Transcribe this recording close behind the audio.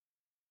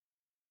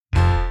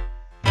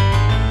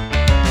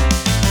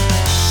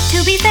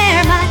To be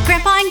fair, my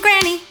grandpa and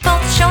granny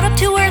both showed up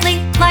too early,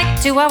 like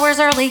 2 hours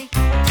early.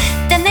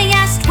 Then they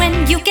asked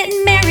when you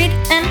getting married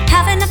and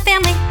having a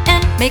family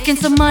and making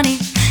some money.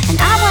 And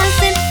I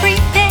wasn't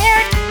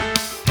prepared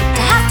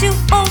to have to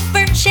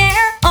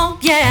overshare, oh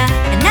yeah.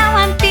 And now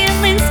I'm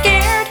feeling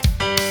scared,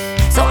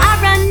 so I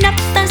run up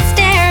the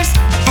stairs,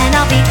 and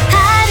I'll be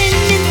hiding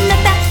in the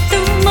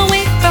bathroom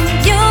away from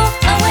you,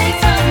 away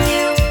from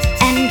you.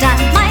 And I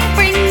might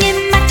bring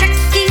in my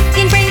turkey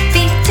and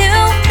gravy too,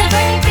 the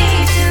gravy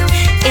too.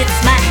 It's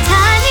my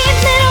tiny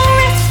little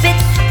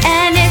respite,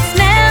 and it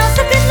smells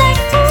a bit like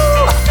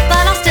ooh,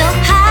 but I'll still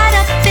hide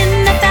up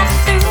in the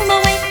bathroom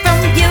away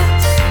from you.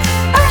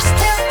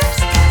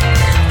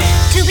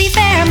 To be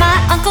fair, my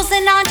uncles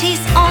and aunties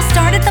all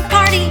started the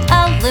party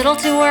a little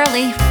too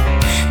early.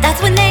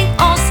 That's when they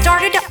all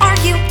started to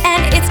argue,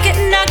 and it's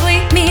getting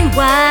ugly.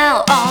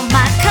 Meanwhile, all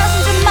my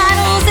cousins and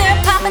models,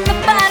 they're popping the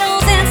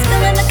bottles and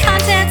spilling the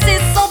contents.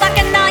 It's so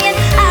bacchanalian.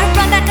 I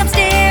run back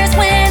upstairs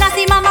when I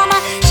see my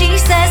mama. She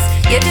says,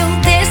 you do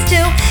this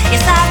too.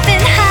 Yes, I've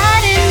been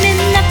hiding in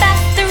the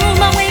bathroom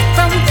away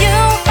from you,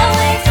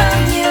 away from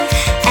you.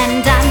 And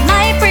I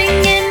might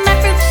bring in my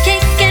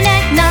fruitcake and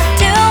eggnog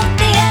too,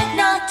 the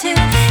eggnog too.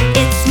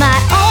 It's my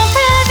own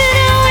private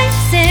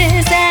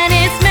oasis, and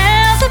it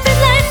smells a bit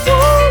like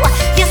ooh.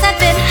 Yes, I've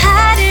been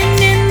hiding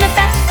in the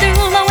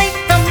bathroom away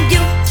from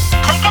you.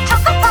 Take it to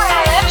the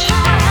fridge.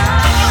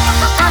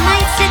 I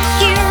might sit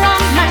here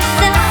on my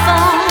cell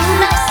phone.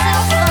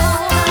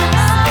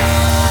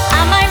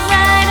 I might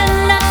write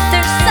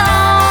another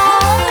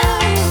song.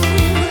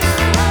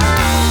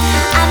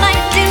 I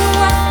might do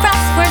a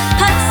crossword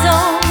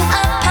puzzle.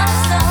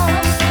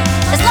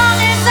 As long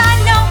as I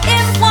know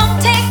it won't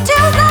take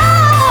too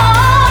long.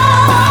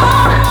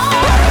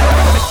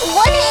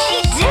 What is she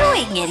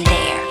doing in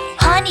there?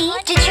 Honey,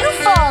 did you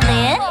fall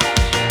in?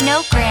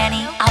 No,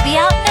 Granny. I'll be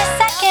out in a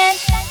second.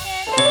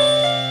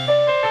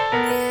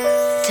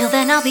 Till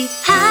then I'll be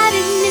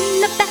hiding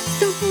in the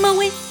bathroom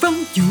away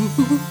from you.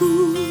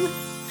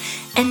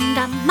 And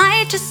I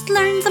might just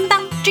learn some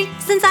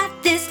boundaries inside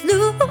this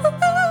loop.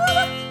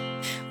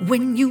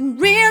 When you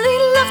really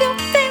love your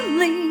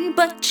family,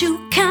 but you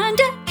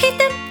kinda hate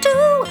them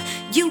too,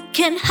 you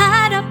can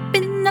hide up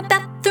in the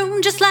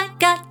bathroom just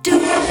like I do.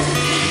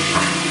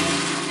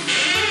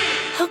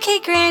 Okay,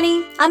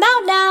 Granny, I'm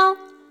out now.